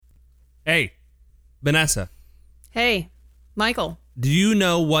Hey, Vanessa. Hey, Michael. Do you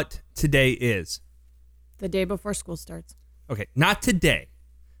know what today is? The day before school starts. Okay, not today.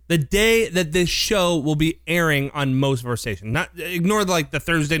 The day that this show will be airing on most of our stations. Ignore the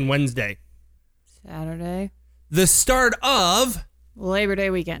Thursday and Wednesday. Saturday. The start of Labor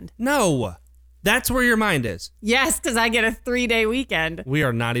Day weekend. No. That's where your mind is. Yes, because I get a 3-day weekend. We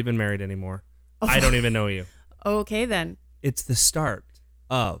are not even married anymore. Oh. I don't even know you. Okay, then. It's the start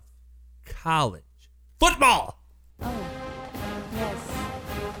of college football. Oh, yes.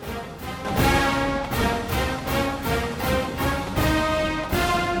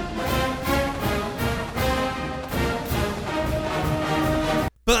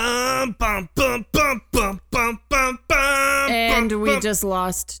 Bum, bum, bum, bum, bum, bum, bum, bum, And we just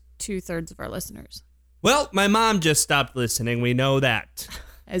lost 2/3 of our listeners. Well, my mom just stopped listening. We know that.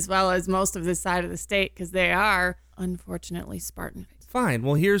 As well as most of this side of the state, because they are, unfortunately, Spartan. Fine.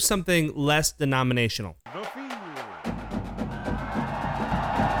 Well, here's something less denominational.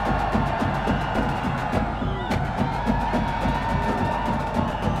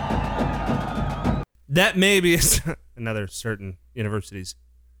 That maybe is another certain university's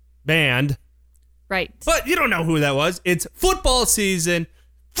band. Right. But you don't know who that was. It's football season.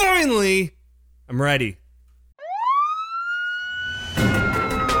 Finally, I'm ready.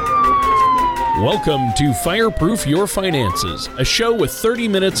 Welcome to Fireproof Your Finances, a show with 30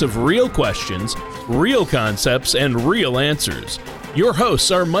 minutes of real questions, real concepts, and real answers. Your hosts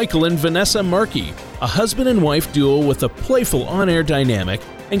are Michael and Vanessa Markey, a husband and wife duo with a playful on-air dynamic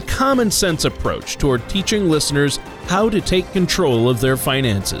and common sense approach toward teaching listeners how to take control of their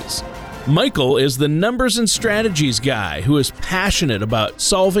finances. Michael is the numbers and strategies guy who is passionate about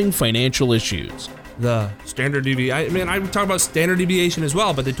solving financial issues. The standard deviation. I talk about standard deviation as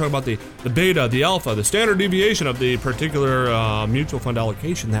well, but they talk about the beta, the alpha, the standard deviation of the particular mutual fund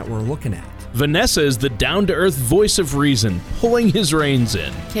allocation that we're looking at. Vanessa is the down-to-earth voice of reason, pulling his reins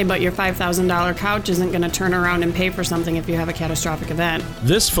in. Okay, but your $5,000 couch isn't going to turn around and pay for something if you have a catastrophic event.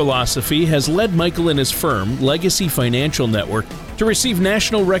 This philosophy has led Michael and his firm, Legacy Financial Network, to receive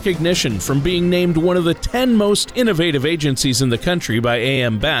national recognition from being named one of the 10 most innovative agencies in the country by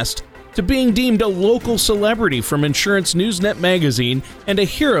AM Best, to being deemed a local celebrity from Insurance Newsnet magazine and a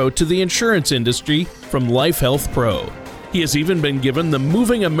hero to the insurance industry from Life Health Pro. He has even been given the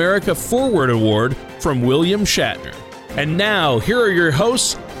Moving America Forward Award from William Shatner. And now, here are your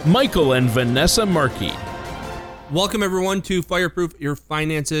hosts, Michael and Vanessa Markey. Welcome, everyone, to Fireproof Your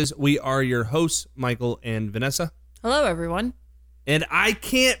Finances. We are your hosts, Michael and Vanessa. Hello, everyone. And I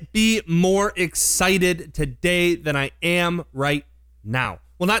can't be more excited today than I am right now.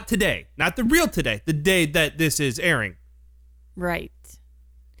 Well, not today, not the real today, the day that this is airing. Right.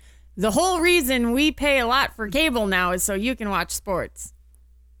 The whole reason we pay a lot for cable now is so you can watch sports.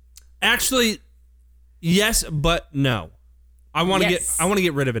 Actually, yes, but no. I want to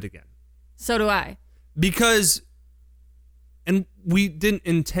get rid of it again. So do I. Because, and we didn't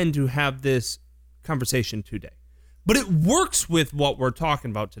intend to have this conversation today, but it works with what we're talking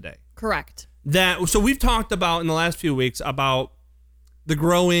about today. Correct. So we've talked about in the last few weeks about the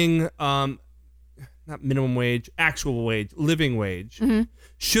growing, not minimum wage, actual wage, living wage. Mm-hmm.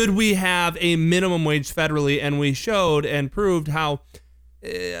 Should we have a minimum wage federally? And we showed and proved how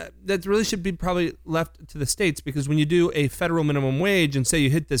that really should be probably left to the states, because when you do a federal minimum wage and say you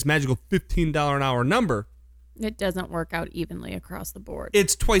hit this magical $15 an hour number, it doesn't work out evenly across the board.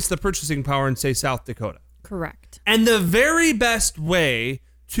 It's twice the purchasing power in, say, South Dakota. Correct. And the very best way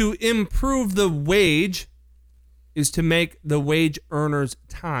to improve the wage is to make the wage earner's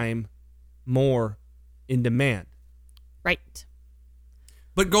time more in demand. Right.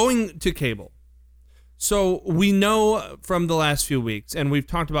 But going to cable. So we know from the last few weeks, and we've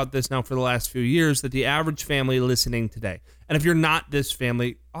talked about this now for the last few years, that the average family listening today, and if you're not this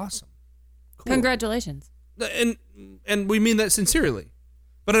family, awesome. Cool. Congratulations. And we mean that sincerely.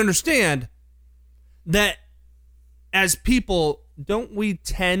 But understand that as people, don't we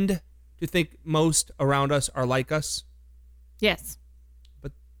tend to think most around us are like us? Yes.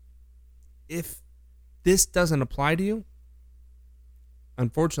 But if this doesn't apply to you,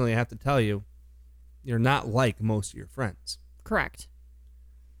 unfortunately, I have to tell you, you're not like most of your friends. Correct.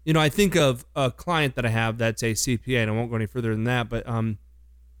 You know, I think of a client that I have that's a CPA, and I won't go any further than that, but a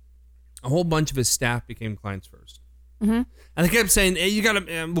whole bunch of his staff became clients first. Mm-hmm. And they kept saying, hey, you got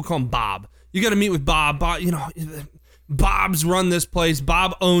to, we'll call him Bob. You got to meet with Bob. Bob, you know, Bob's run this place.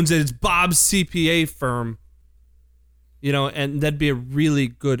 Bob owns it. It's Bob's CPA firm. You know, and that'd be a really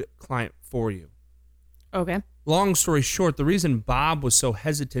good client for you. Okay. Long story short, the reason Bob was so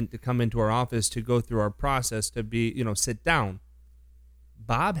hesitant to come into our office to go through our process to be, you know, sit down,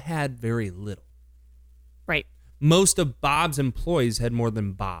 Bob had very little. Right. Most of Bob's employees had more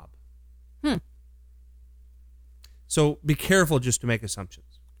than Bob. So be careful just to make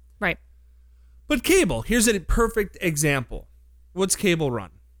assumptions. Right. But cable, here's a perfect example. What's cable run?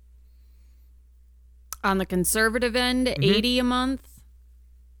 On the conservative end, $80 a month.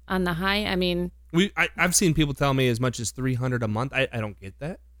 On the high, I mean... I've seen people tell me as much as $300 a month. I don't get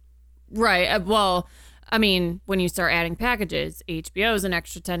that. Right. Well, I mean, when you start adding packages, HBO is an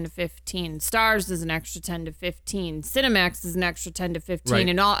extra 10 to 15, Stars is an extra 10 to 15, Cinemax is an extra 10 to 15, right.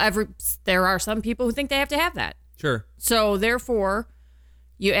 And there are some people who think they have to have that. Sure. So therefore,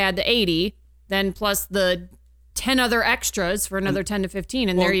 you add the 80, then plus the 10 other extras for another 10 to 15,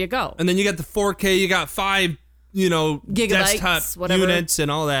 and there you go. And then you got the 4K, you got 5, gigabytes, desktop whatever. units and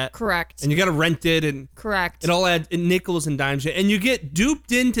all that. Correct. And you got to rent it and correct. It all adds in nickels and dimes, and you get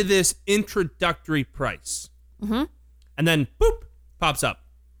duped into this introductory price. Mm-hmm. And then boop, pops up.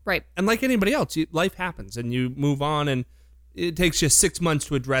 Right. And like anybody else, life happens, and you move on, and it takes you 6 months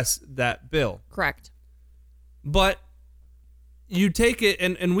to address that bill. Correct. But you take it,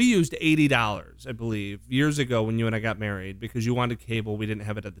 and we used $80, I believe, years ago when you and I got married, because you wanted cable. We didn't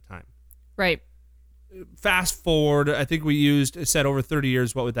have it at the time. Right. Fast forward, I think we said over 30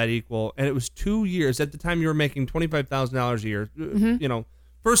 years, what would that equal? And it was 2 years. At the time, you were making $25,000 a year,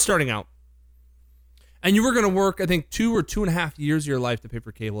 first starting out. And you were going to work, I think, 2 or 2.5 years of your life to pay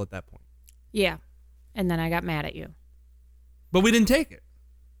for cable at that point. Yeah. And then I got mad at you. But we didn't take it.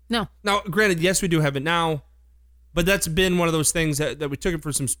 No. Now, granted, yes, we do have it now. But that's been one of those things that we took it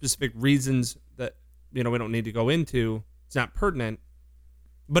for some specific reasons that, we don't need to go into. It's not pertinent.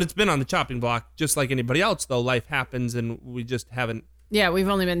 But it's been on the chopping block, just like anybody else, though. Life happens, and we just haven't. Yeah, we've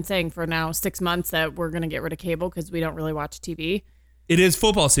only been saying for now 6 months that we're going to get rid of cable because we don't really watch TV. It is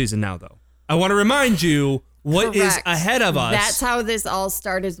football season now, though. I want to remind you what is ahead of us. That's how this all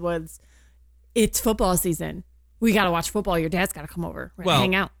started was, it's football season. We got to watch football. Your dad's got to come over. We're gonna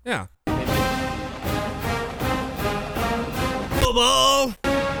hang out. Yeah. Football!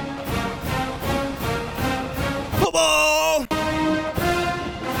 Football!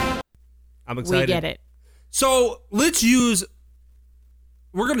 I'm excited. We get it. So we're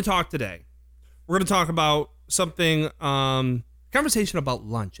going to talk today. We're going to talk about something, conversation about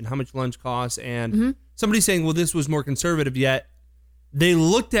lunch and how much lunch costs. And somebody saying, well, this was more conservative, yet they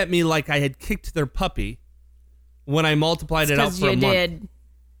looked at me like I had kicked their puppy when I multiplied it out for a month. Because you did.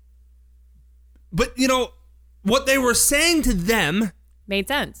 But, what they were saying to them made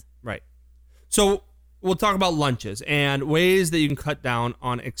sense. Right. So we'll talk about lunches and ways that you can cut down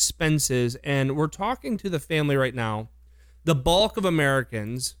on expenses. And we're talking to the family right now. The bulk of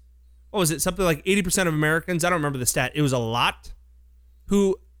Americans, what was it? Something like 80% of Americans, I don't remember the stat. It was a lot,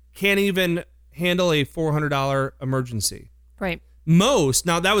 who can't even handle a $400 emergency. Right. Most,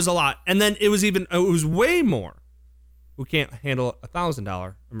 now that was a lot. And then it was way more who can't handle a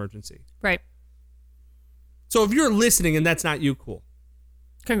 $1,000 emergency. Right. So if you're listening and that's not you, cool.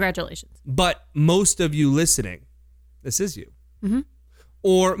 Congratulations. But most of you listening, this is you. Mm-hmm.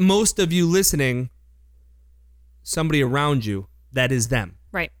 Or most of you listening, somebody around you, that is them.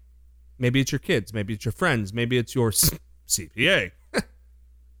 Right. Maybe it's your kids. Maybe it's your friends. Maybe it's your CPA.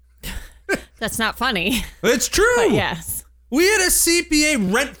 That's not funny. It's true. But yes. We had a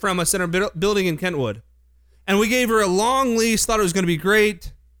CPA rent from us in our building in Kentwood. And we gave her a long lease, thought it was going to be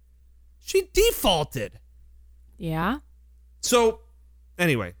great. She defaulted. Yeah. So,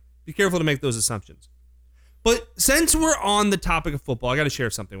 anyway, be careful to make those assumptions. But since we're on the topic of football, I got to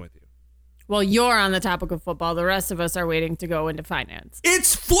share something with you. Well, you're on the topic of football. The rest of us are waiting to go into finance.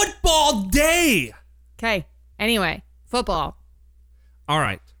 It's football day. Okay. Anyway, football. All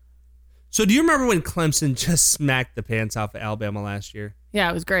right. So do you remember when Clemson just smacked the pants off of Alabama last year? Yeah,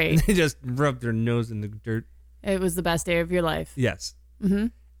 it was great. They just rubbed their nose in the dirt. It was the best day of your life. Yes. Mm-hmm.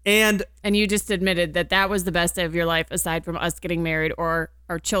 And you just admitted that was the best day of your life aside from us getting married or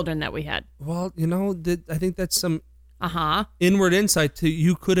our children that we had. Well, I think that's some Uh-huh. inward insight to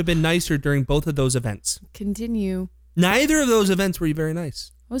you could have been nicer during both of those events. Continue. Neither of those events were you very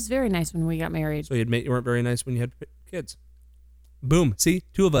nice. It was very nice when we got married. So you admit you weren't very nice when you had kids. Boom. See?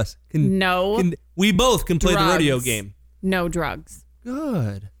 Two of us. We both can play the rodeo game. No drugs.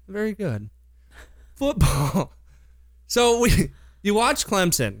 Good. Very good. Football. So you watch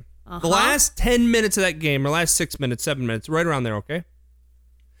Clemson. Uh-huh. The last 10 minutes of that game, or last 6 minutes, 7 minutes, right around there, okay?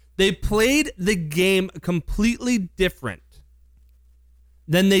 They played the game completely different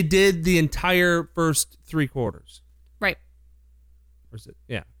than they did the entire first 3 quarters. Right. Or is it?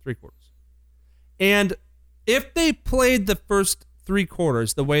 Yeah, 3 quarters. And if they played the first 3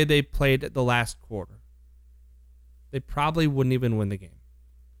 quarters the way they played the last quarter, they probably wouldn't even win the game.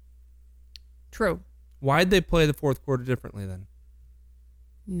 True. Why'd they play the fourth quarter differently then?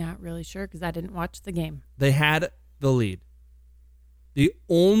 Not really sure because I didn't watch the game. They had the lead. The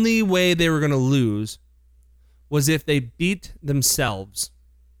only way they were going to lose was if they beat themselves.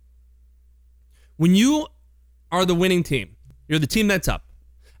 When you are the winning team, you're the team that's up,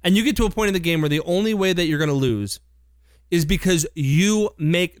 and you get to a point in the game where the only way that you're going to lose is because you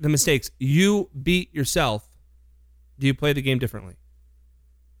make the mistakes. You beat yourself. Do you play the game differently?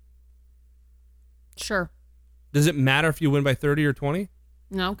 Sure. Does it matter if you win by 30 or 20?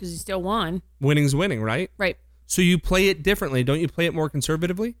 No, because you still won. Winning's winning, right? Right. So you play it differently. Don't you play it more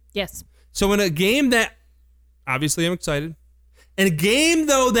conservatively? Yes. So in a game that, obviously I'm excited, in a game,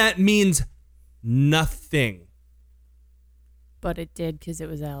 though, that means nothing. But it did because it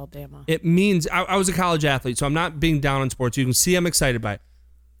was Alabama. It means, I was a college athlete, so I'm not being down on sports. You can see I'm excited by it.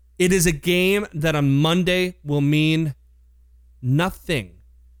 It is a game that on Monday will mean nothing.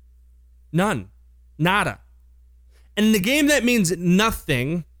 None. Nada. And in the game that means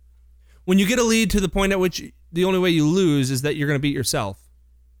nothing, when you get a lead to the point at which the only way you lose is that you're going to beat yourself,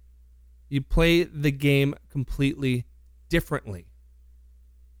 you play the game completely differently.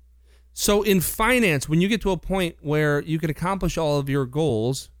 So in finance, when you get to a point where you can accomplish all of your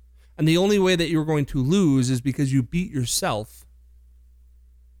goals, and the only way that you're going to lose is because you beat yourself,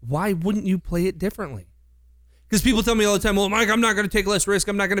 why wouldn't you play it differently? Because people tell me all the time, well, Mike, I'm not going to take less risk.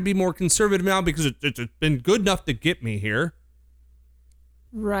 I'm not going to be more conservative now because it's been good enough to get me here.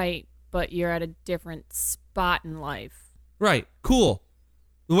 Right, but you're at a different spot in life. Right, cool.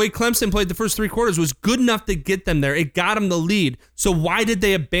 The way Clemson played the first three quarters was good enough to get them there. It got them the lead. So why did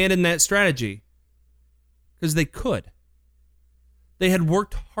they abandon that strategy? Because they could. They had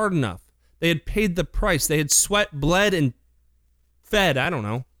worked hard enough. They had paid the price. They had sweat, bled, and fed. I don't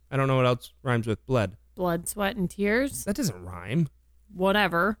know what else rhymes with bled. Blood, sweat, and tears? That doesn't rhyme.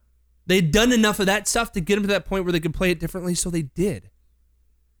 Whatever. They'd done enough of that stuff to get them to that point where they could play it differently, so they did.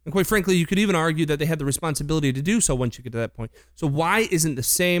 And quite frankly, you could even argue that they had the responsibility to do so once you get to that point. So why isn't the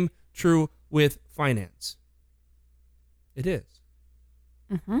same true with finance? It is.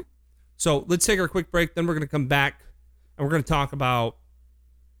 Mm-hmm. So let's take our quick break. Then we're going to come back and we're going to talk about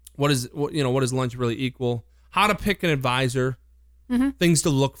what does lunch really equal, how to pick an advisor, things to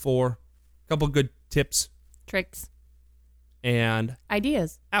look for, a couple good tips, tricks, and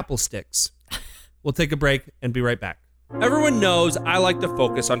ideas. Apple sticks. We'll take a break and be right back. Everyone knows I like to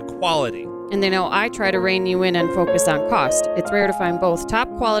focus on quality. And they know I try to rein you in and focus on cost. It's rare to find both top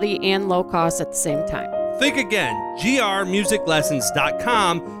quality and low cost at the same time. Think again.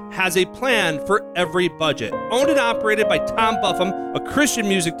 grmusiclessons.com has a plan for every budget. Owned and operated by Tom Buffum, a Christian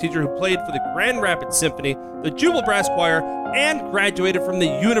music teacher who played for the Grand Rapids Symphony, the Jubal Brass Choir, and graduated from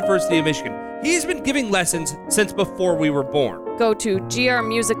the University of Michigan. He's been giving lessons since before we were born. Go to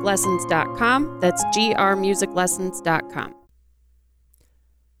grmusiclessons.com. That's grmusiclessons.com.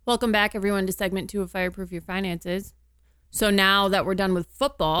 Welcome back, everyone, to segment 2 of Fireproof Your Finances. So now that we're done with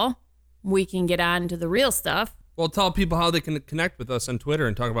football, we can get on to the real stuff. Well, tell people how they can connect with us on Twitter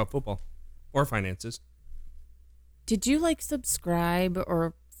and talk about football or finances. Did you subscribe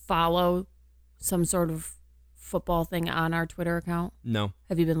or follow some sort of football thing on our Twitter account? No.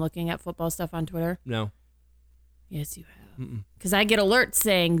 Have you been looking at football stuff on Twitter? No. Yes, you have. Because I get alerts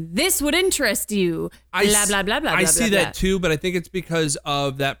saying, this would interest you. Blah, blah, blah, blah, I blah, see blah, that too, but I think it's because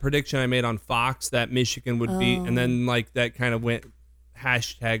of that prediction I made on Fox that Michigan would beat, and then that kind of went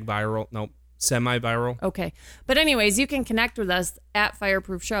hashtag viral. No, semi-viral. Okay. But anyways, you can connect with us at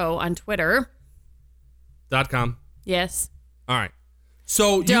Fireproof Show on Twitter. .com. Yes. All right.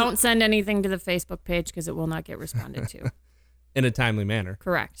 So don't send anything to the Facebook page because it will not get responded to. In a timely manner.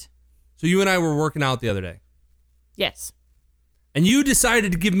 Correct. So you and I were working out the other day. Yes. And you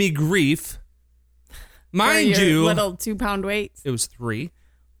decided to give me grief. Mind For your you. little 2-pound weights. It was 3.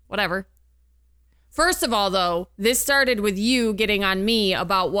 Whatever. First of all, though, this started with you getting on me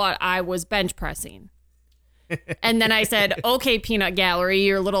about what I was bench pressing. And then I said, okay, Peanut Gallery,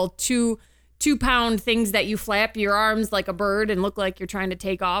 your little 2-pound things that you flap your arms like a bird and look like you're trying to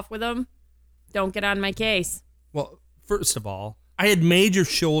take off with them. Don't get on my case. Well, first of all, I had major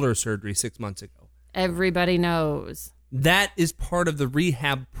shoulder surgery 6 months ago. Everybody knows. That is part of the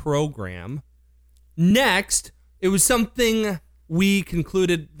rehab program. Next, it was something we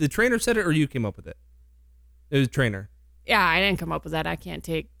concluded. The trainer said it or you came up with it? It was a trainer. Yeah, I didn't come up with that. I can't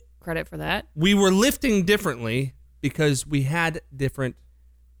take credit for that. We were lifting differently because we had different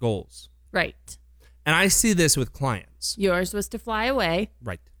goals. Right. And I see this with clients. Yours was to fly away.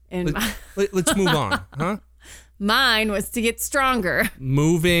 Right. And Let's move on, huh? Mine was to get stronger.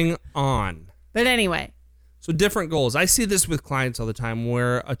 Moving on. But anyway. So different goals. I see this with clients all the time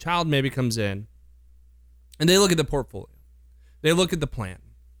where a child maybe comes in and they look at the portfolio. They look at the plan.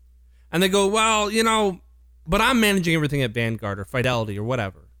 And they go, well, but I'm managing everything at Vanguard or Fidelity or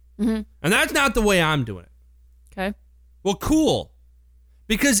whatever. Mm-hmm. And that's not the way I'm doing it. Okay. Well, cool.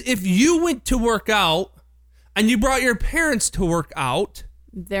 Because if you went to work out and you brought your parents to work out,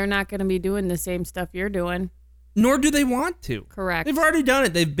 they're not going to be doing the same stuff you're doing. Nor do they want to. Correct. They've already done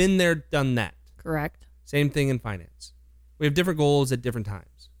it. They've been there, done that. Correct. Same thing in finance. We have different goals at different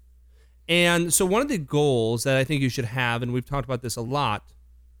times. And so one of the goals that I think you should have, and we've talked about this a lot,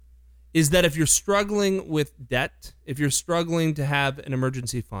 is that if you're struggling with debt, if you're struggling to have an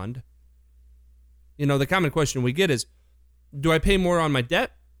emergency fund, the common question we get is, do I pay more on my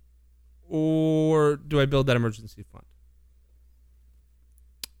debt or do I build that emergency fund?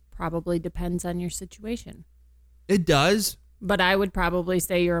 Probably depends on your situation. It does. But I would probably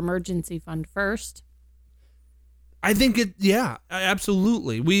say your emergency fund first. I think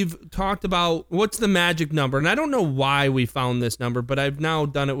absolutely. We've talked about what's the magic number, and I don't know why we found this number, but I've now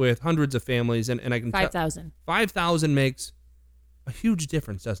done it with hundreds of families, and I can 5,000. 5,000 makes a huge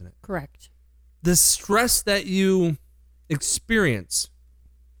difference, doesn't it? Correct. The stress that you experience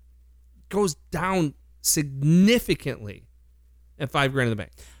goes down significantly at $5,000 in the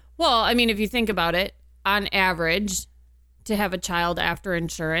bank. Well, I mean, if you think about it, on average, to have a child after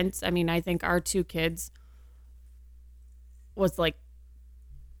insurance, I mean, I think our 2 kids was like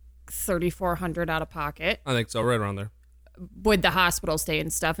 $3,400 out of pocket. I think so, right around there. With the hospital stay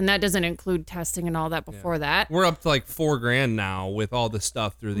and stuff, and that doesn't include testing and all that before that. We're up to like $4,000 now with all the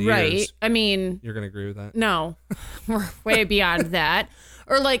stuff through the years. Right. I mean, you're gonna agree with that? No, we're way beyond that.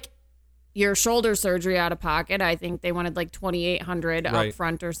 Or like your shoulder surgery out of pocket. I think they wanted like $2,800 up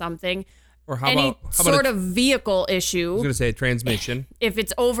front or something. Or Any sort of vehicle issue. I was gonna say a transmission. If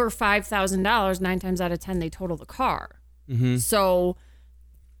it's over $5,000, 9 times out of 10 they total the car. Mm-hmm. So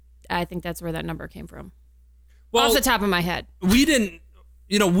I think that's where that number came from. Well, off the top of my head. We didn't,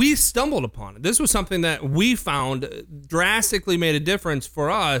 we stumbled upon it. This was something that we found drastically made a difference for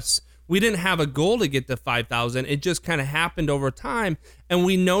us. We didn't have a goal to get to 5,000. It just kind of happened over time. And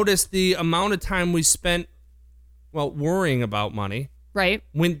we noticed the amount of time we spent, worrying about money. Right.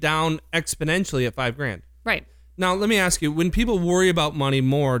 Went down exponentially at $5,000. Right. Now, let me ask you, when people worry about money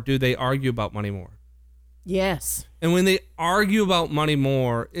more, do they argue about money more? Yes. And when they argue about money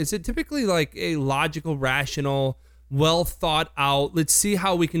more, is it typically like a logical, rational, well thought out, let's see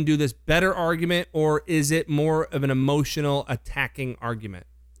how we can do this better argument, or is it more of an emotional, attacking argument?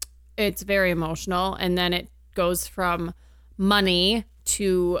 It's very emotional, and then it goes from money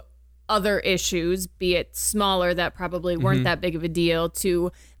to other issues, be it smaller that probably weren't that big of a deal,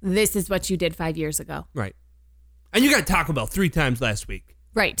 to this is what you did 5 years ago. Right. And you got Taco Bell 3 times last week.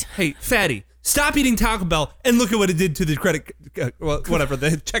 Right. Hey, fatty, stop eating Taco Bell and look at what it did to the credit,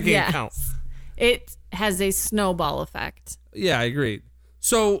 the checking account. It has a snowball effect. Yeah, I agree.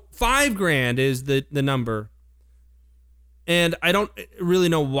 So $5,000 is the number. And I don't really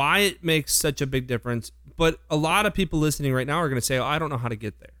know why it makes such a big difference, but a lot of people listening right now are going to say, I don't know how to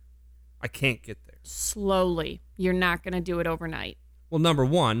get there. I can't get there. Slowly. You're not going to do it overnight. Well, number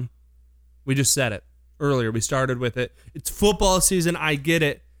one, we just said it earlier. We started with it. It's football season. I get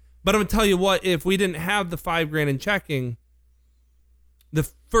it. But I'm going to tell you what, if we didn't have the $5,000 in checking, the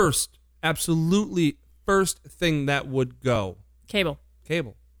absolutely first thing that would go. Cable.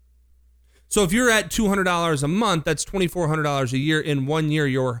 So if you're at $200 a month, that's $2,400 a year. In 1 year,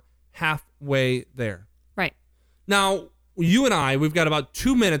 you're halfway there. Right. Now, you and I, we've got about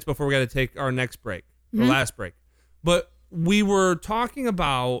 2 minutes before we got to take our next break, or last break. But we were talking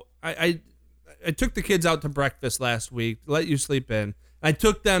about, I took the kids out to breakfast last week, let you sleep in. I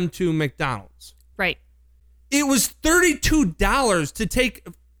took them to McDonald's. Right. It was $32 to take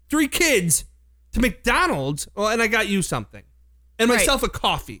 3 kids to McDonald's. Well, and I got you something. And myself a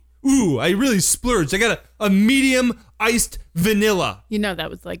coffee. Ooh, I really splurged. I got a medium iced vanilla. That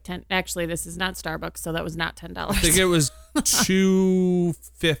was like 10. Actually, this is not Starbucks, so that was not $10. I think it was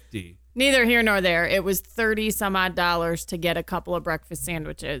 $2.50. Neither here nor there. It was 30 some odd dollars to get a couple of breakfast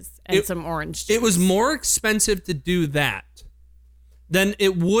sandwiches and some orange juice. It was more expensive to do that than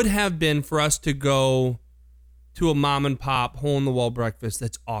it would have been for us to go to a mom and pop hole in the wall breakfast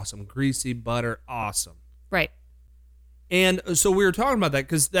that's awesome. Greasy butter, awesome. Right. And so we were talking about that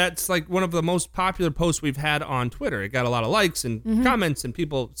because that's like one of the most popular posts we've had on Twitter. It got a lot of likes and comments, and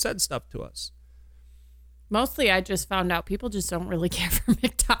people said stuff to us. Mostly I just found out people just don't really care for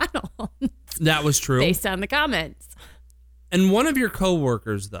McDonald's. That was true. Based on the comments. And one of your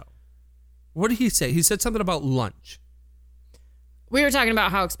coworkers, though, what did he say? He said something about lunch. We were talking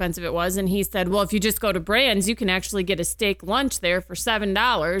about how expensive it was, and he said, well, if you just go to Brands, you can actually get a steak lunch there for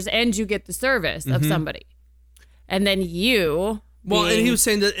 $7, and you get the service of somebody. And then you... Well, and he was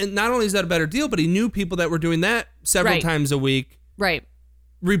saying that not only is that a better deal, but he knew people that were doing that several times a week. Right.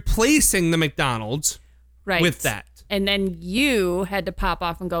 Replacing the McDonald's with that. And then you had to pop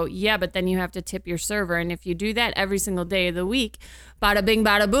off and go, yeah, but then you have to tip your server. And if you do that every single day of the week, bada bing,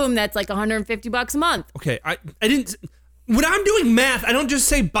 bada boom, that's like $150 a month. Okay, I didn't... When I'm doing math, I don't just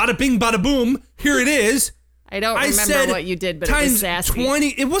say bada bing, bada boom, here it is. I don't remember what you did, but it was sassy. 20,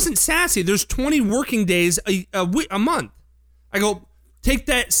 it wasn't sassy. There's 20 working days a month. I go, take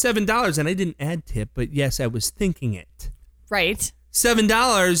that $7, and I didn't add tip, but yes, I was thinking it. Right.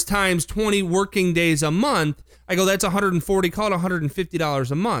 $7 times 20 working days a month. I go, that's $140, call it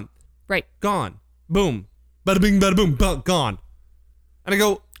 $150 a month. Right. Gone. Boom. Bada bing, bada boom, gone. And I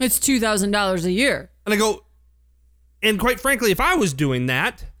go, it's $2,000 a year. And I go, and quite frankly, if I was doing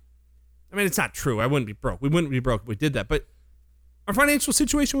that, I mean, it's not true. I wouldn't be broke. We wouldn't be broke if we did that. But our financial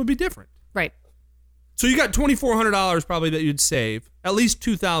situation would be different. Right. So you got $2,400 probably that you'd save. At least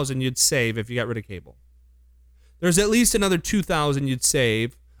 $2,000 you'd save if you got rid of cable. There's at least another $2,000 you'd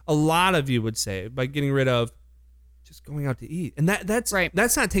save. A lot of you would save by getting rid of just going out to eat. And that's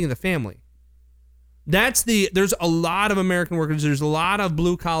not taking the family. There's a lot of American workers. There's a lot of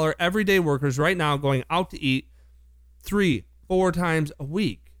blue collar, everyday workers right now going out to eat 3-4 times a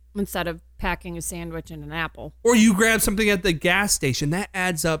week. Instead of packing a sandwich and an apple. Or you grab something at the gas station. That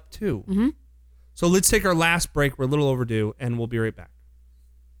adds up too. Mm-hmm. So let's take our last break. We're a little overdue, and we'll be right back.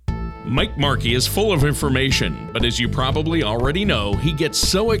 Mike Markey is full of information, but as you probably already know, he gets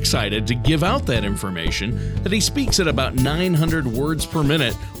so excited to give out that information that he speaks at about 900 words per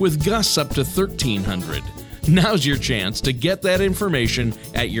minute, with gusts up to 1,300. Now's your chance to get that information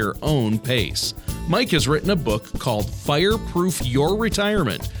at your own pace. Mike has written a book called Fireproof Your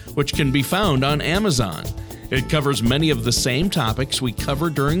Retirement, which can be found on Amazon. It covers many of the same topics we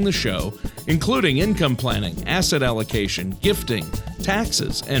covered during the show, including income planning, asset allocation, gifting,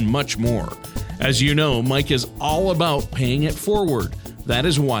 taxes, and much more. As you know, Mike is all about paying it forward. That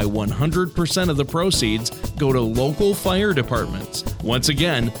is why 100% of the proceeds go to local fire departments. Once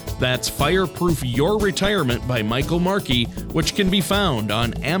again, that's Fireproof Your Retirement by Michael Markey, which can be found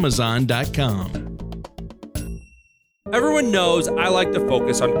on Amazon.com. Everyone knows I like to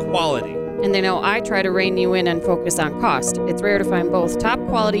focus on quality. And they know I try to rein you in and focus on cost. It's rare to find both top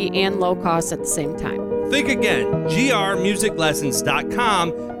quality and low cost at the same time. Think again.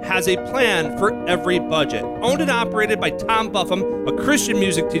 grmusiclessons.com has a plan for every budget. Owned and operated by Tom Buffum, a Christian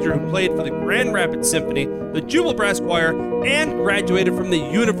music teacher who played for the Grand Rapids Symphony, the Jubal Brass Choir, and graduated from the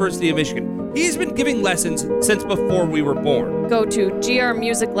University of Michigan. He's been giving lessons since before we were born. Go to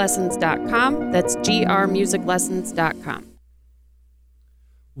grmusiclessons.com. That's grmusiclessons.com.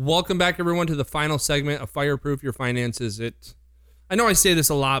 Welcome back, everyone, to the final segment of Fireproof Your Finances. I know I say this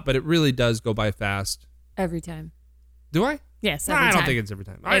a lot, but it really does go by fast. Every time. Do I? Yes, every time. I don't think it's every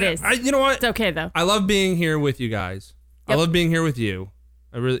time. It is. You know what? It's okay, though. I love being here with you guys. Yep. I love being here with you.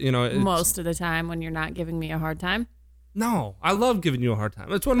 I really, most of the time when you're not giving me a hard time. No, I love giving you a hard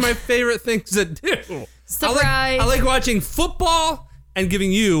time. It's one of my favorite things to do. Surprise. I like watching football and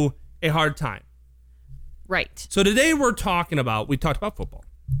giving you a hard time. Right. So today we talked about football.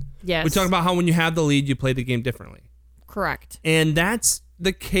 Yes. We talked about how when you have the lead, you play the game differently. Correct. And that's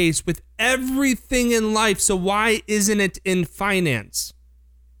the case with everything in life. So why isn't it in finance?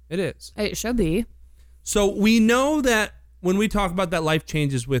 It is. It should be. So we know that when we talk about that life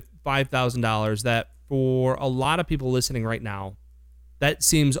changes with $5,000, that for a lot of people listening right now, that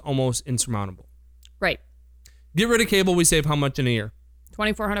seems almost insurmountable. Right. Get rid of cable, we save how much in a year?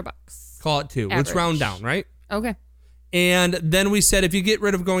 $2,400. Call it $2,000. Let's round down, right? Okay. And then we said if you get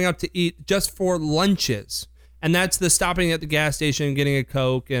rid of going out to eat just for lunches, and that's the stopping at the gas station, getting a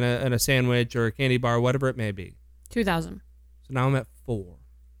Coke and a sandwich or a candy bar, whatever it may be. $2,000. So now I'm at $4,000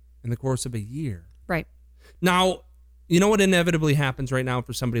 in the course of a year. Right. Now, you know what inevitably happens right now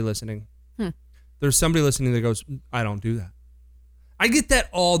for somebody listening? There's somebody listening that goes, I don't do that. I get that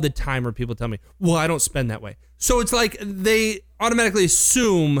all the time where people tell me, well, I don't spend that way. So it's like they automatically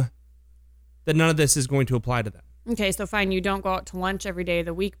assume that none of this is going to apply to them. Okay, so fine, you don't go out to lunch every day of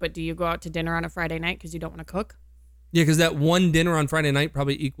the week, but do you go out to dinner on a Friday night because you don't want to cook? Yeah, because that one dinner on Friday night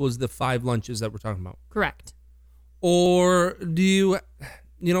probably equals the 5 lunches that we're talking about. Correct. Or do you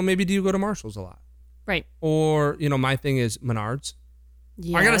maybe do you go to Marshall's a lot? Right. Or, my thing is Menards.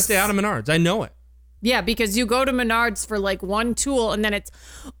 Yes. I got to stay out of Menards. I know it. Yeah, because you go to Menards for like one tool and then it's,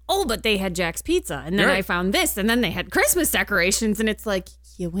 but they had Jack's Pizza. And then I found this and then they had Christmas decorations. And it's like,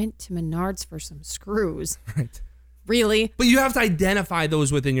 you went to Menards for some screws. Right. Really? But you have to identify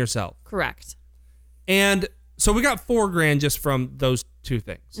those within yourself. Correct. And so we got $4,000 just from those two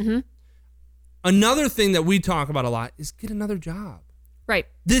things. Mm-hmm. Another thing that we talk about a lot is get another job. Right.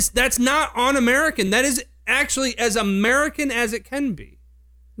 That's not un-American. That is actually as American as it can be.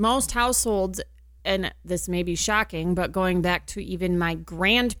 Most households, and this may be shocking, but going back to even my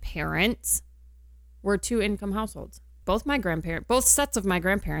grandparents, were 2-income households. Both sets of my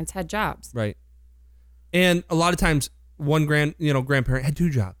grandparents had jobs. Right. And a lot of times one grandparent had 2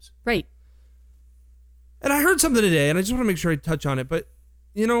 jobs. Right. And I heard something today, and I just want to make sure I touch on it, but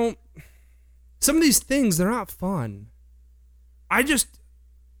some of these things, they're not fun.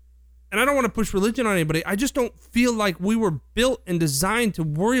 And I don't want to push religion on anybody. I just don't feel like we were built and designed to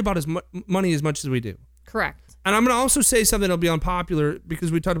worry about money as much as we do. Correct. And I'm going to also say something that'll be unpopular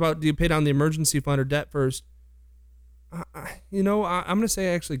because we talked about, do you pay down the emergency fund or debt first? I'm going to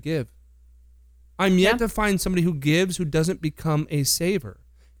say I actually give. I'm yet to find somebody who gives who doesn't become a saver.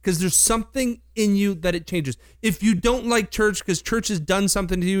 Because there's something in you that it changes. If you don't like church because church has done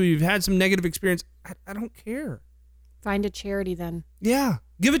something to you, you've had some negative experience, I don't care. Find a charity then. Yeah.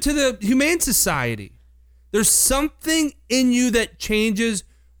 Give it to the Humane Society. There's something in you that changes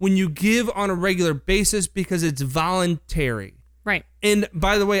when you give on a regular basis because it's voluntary. Right. And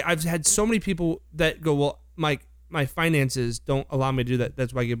by the way, I've had so many people that go, well, Mike, my finances don't allow me to do that.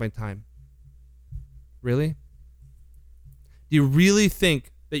 That's why I give my time. Really? Do you really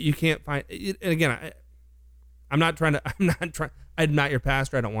think that you can't find, and again, I'm not your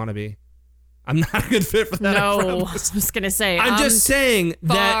pastor. I don't want to be. I'm not a good fit for that. No, I was going to say. I'm just saying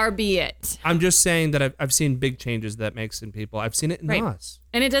that. Far be it. I'm just saying that I've seen big changes that makes in people. I've seen it in us.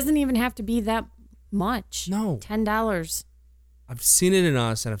 And it doesn't even have to be that much. No. $10. I've seen it in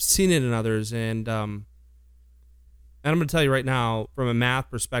us, and I've seen it in others. And I'm going to tell you right now, from a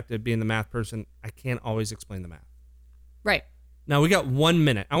math perspective, being the math person, I can't always explain the math. Right. Now, we got 1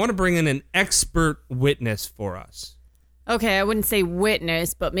 minute. I want to bring in an expert witness for us. Okay, I wouldn't say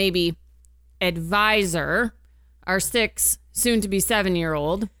witness, but maybe advisor, our 6, soon to be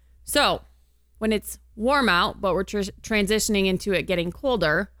 7-year-old. So, when it's warm out, but we're transitioning into it getting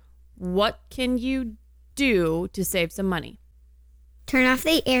colder, what can you do to save some money? Turn off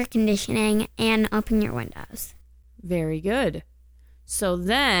the air conditioning and open your windows. Very good. So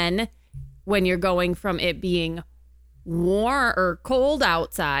then, when you're going from it being warm or cold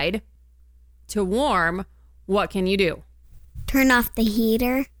outside to warm, what can you do? Turn off the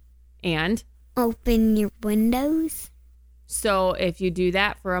heater. And? Open your windows. So if you do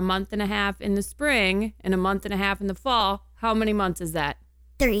that for a month and a half in the spring and a month and a half in the fall, how many months is that?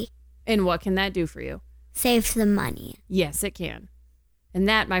 3. And what can that do for you? Save some money. Yes, it can. And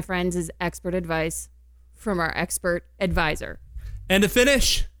that, my friends, is expert advice from our expert advisor. And to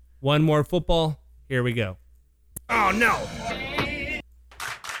finish, one more football. Here we go. Oh, no.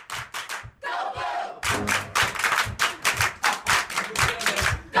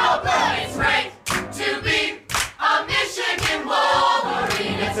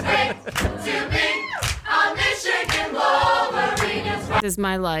 This is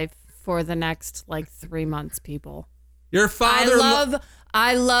my life for the next 3 months, people. Your father.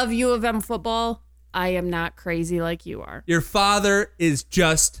 I love U of M football. I am not crazy like you are. Your father is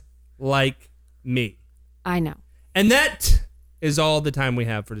just like me. I know. And that is all the time we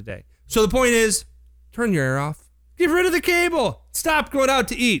have for today. So the point is, turn your air off. Get rid of the cable. Stop going out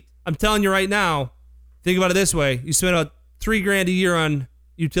to eat. I'm telling you right now, think about it this way. You spend about $3,000 a year on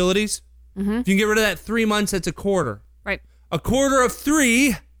utilities. Mm-hmm. If you can get rid of that 3 months, that's a quarter. Right. A quarter of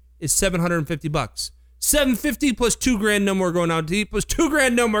 3 is $750. $750 plus $2,000, no more going out to eat, plus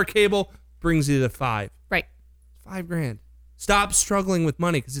 $2,000, no more cable, brings you to 5. Right. $5,000. Stop struggling with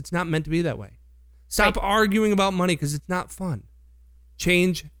money because it's not meant to be that way. Stop arguing about money because it's not fun.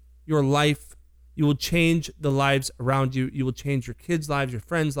 Change your life. You will change the lives around you. You will change your kids' lives, your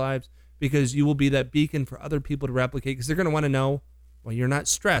friends' lives, because you will be that beacon for other people to replicate because they're going to want to know, well, you're not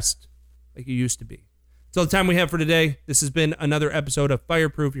stressed like you used to be. That's all the time we have for today. This has been another episode of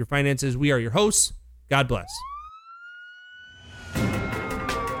Fireproof Your Finances. We are your hosts. God bless.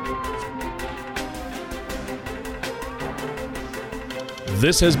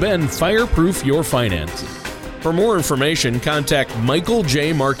 This has been Fireproof Your Finances. For more information, contact Michael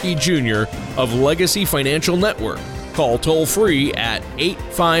J. Markey Jr. of Legacy Financial Network. Call toll-free at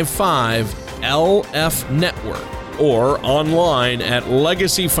 855-LF-NETWORK or online at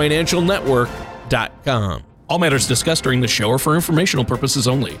legacyfinancialnetwork.com. All matters discussed during the show are for informational purposes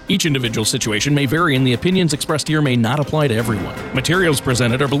only. Each individual situation may vary, and the opinions expressed here may not apply to everyone. Materials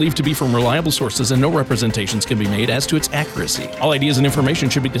presented are believed to be from reliable sources, and no representations can be made as to its accuracy. All ideas and information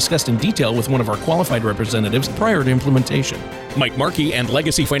should be discussed in detail with one of our qualified representatives prior to implementation. Mike Markey and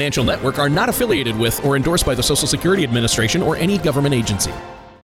Legacy Financial Network are not affiliated with or endorsed by the Social Security Administration or any government agency.